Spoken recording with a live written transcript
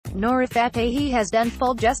Noor Fateh has done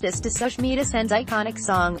full justice to Sushmita Sen's iconic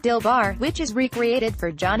song, Dilbar, which is recreated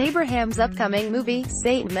for John Abraham's upcoming movie,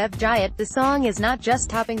 Satan Mev Jayat. The song is not just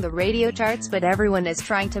topping the radio charts but everyone is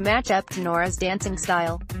trying to match up to Noor's dancing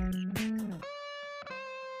style.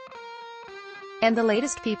 And the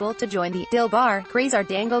latest people to join the Dilbar craze are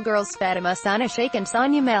Dangle girls Fatima Shaikh and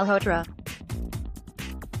Sanya Malhotra.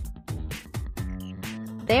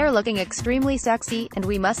 They are looking extremely sexy, and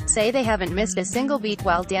we must say they haven't missed a single beat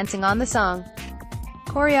while dancing on the song.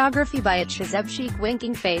 Choreography by Shazeb Sheikh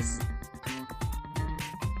winking face.